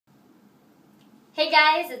Hey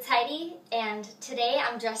guys, it's Heidi, and today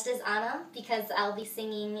I'm dressed as Anna because I'll be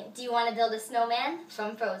singing Do You Want to Build a Snowman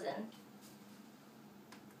from Frozen.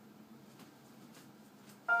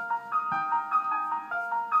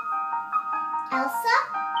 Elsa?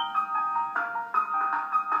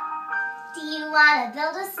 Do you want to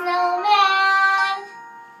build a snowman?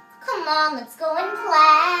 Come on, let's go and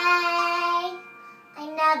play. I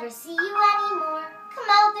never see you anymore. Come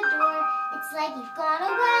out the door, it's like you've gone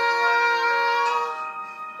away.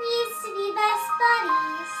 We used to be best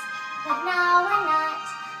buddies, but now we're not.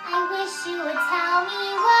 I wish you would tell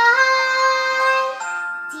me why.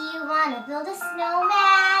 Do you want to build a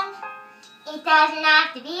snowman? It doesn't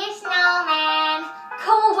have to be a snowman.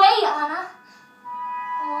 Go away, Anna.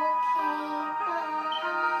 Okay, bye.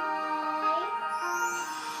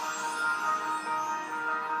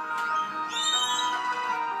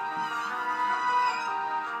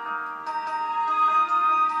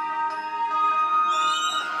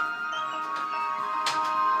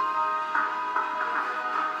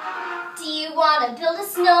 Do you want to build a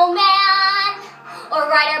snowman or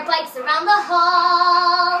ride our bikes around the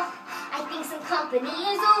hall? I think some company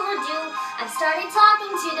is overdue. I've started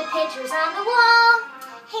talking to the pictures on the wall.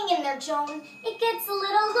 Hang in there, Joan, it gets a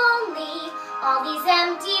little lonely. All these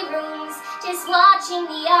empty rooms, just watching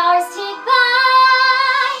the hours tick by.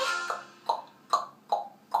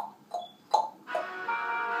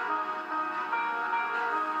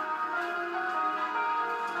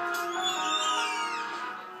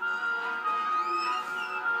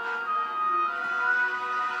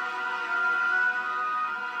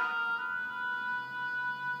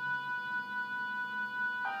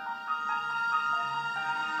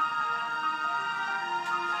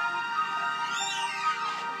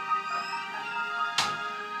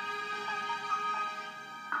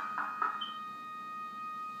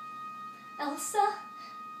 Elsa,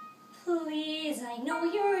 please, I know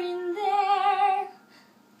you're in there.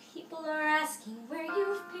 People are asking where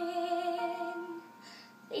you've been.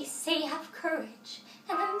 They say have courage,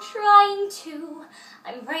 and I'm trying to.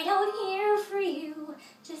 I'm right out here for you.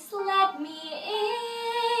 Just let me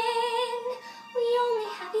in. We only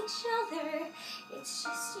have each other. It's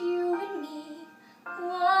just you and me.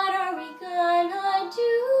 What are we gonna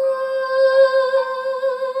do?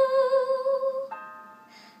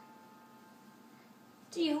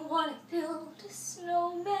 Do you want to build a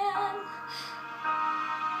snowman?